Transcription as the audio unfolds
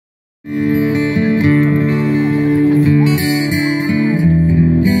Feel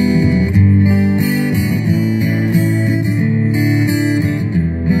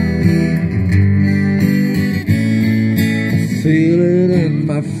it in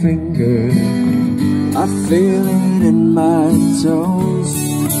my fingers, I feel it in my toes.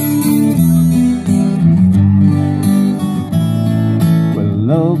 When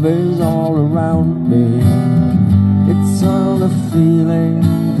love is all around me, it's all the feeling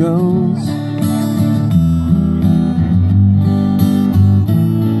goes.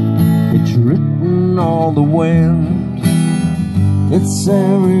 It's written on the wind, it's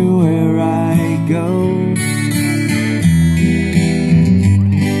everywhere I go.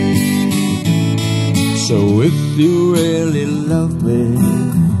 So if you really love me,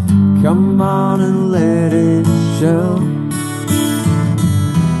 come on and let it show.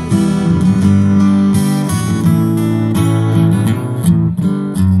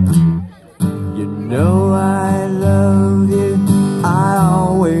 You know I love you, I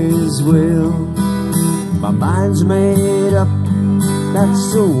always will. My mind's made up,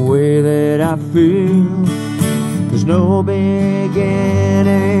 that's the way that I feel. There's no beginning,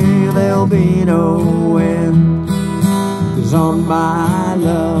 there'll be no end. 'Cause on my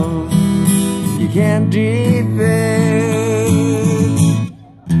love, you can't depend.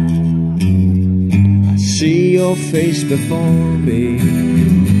 I see your face before me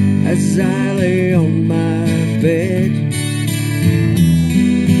as I lay on my bed.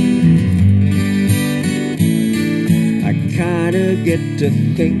 I kinda get to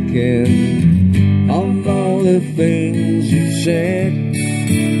thinking of all the things you said.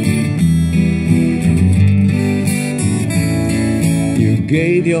 You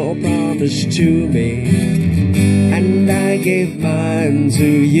gave your promise to me, and I gave mine to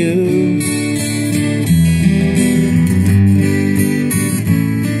you.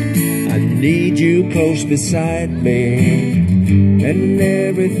 I need you close beside me in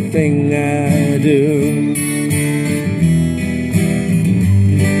everything I do.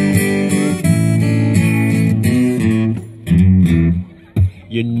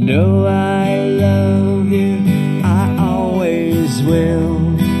 You know I love you, I always will.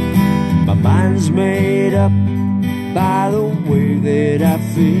 My mind's made up by the way that I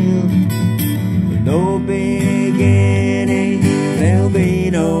feel. With no beginning, there'll be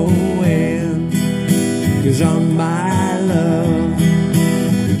no end. 'Cause on my love,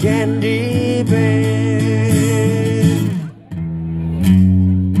 you can depend.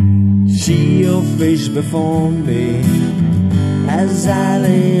 See your face before me as I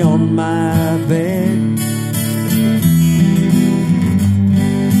lay on my bed.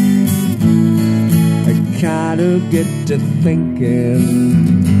 I kinda get to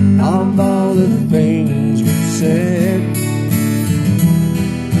thinking of all the things we've said.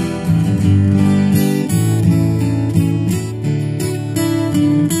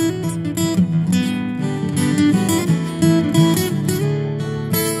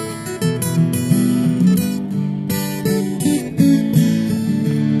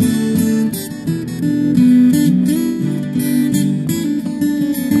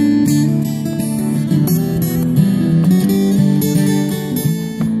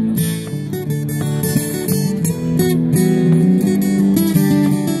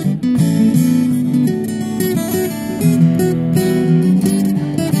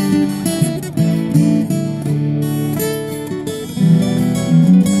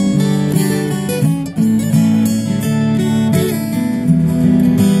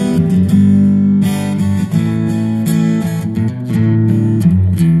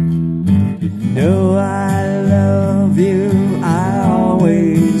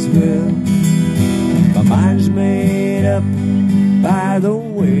 By the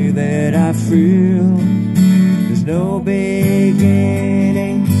way that I feel, there's no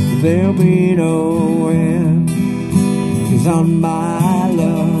beginning, there'll be no end. 'Cause on my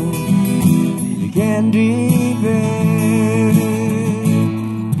love, you can depend.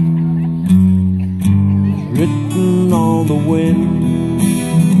 Written on the wind,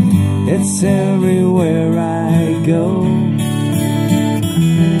 it's everywhere I go.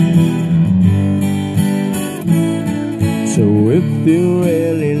 So if you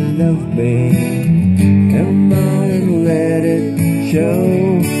really love me, come on and let it show.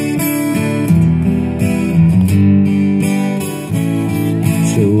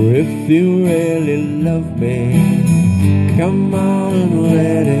 So if you really love me, come on and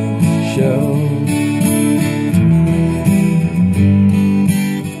let it show.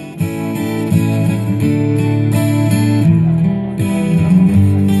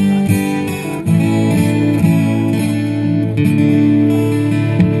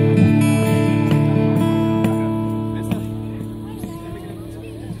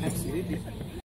 Peace.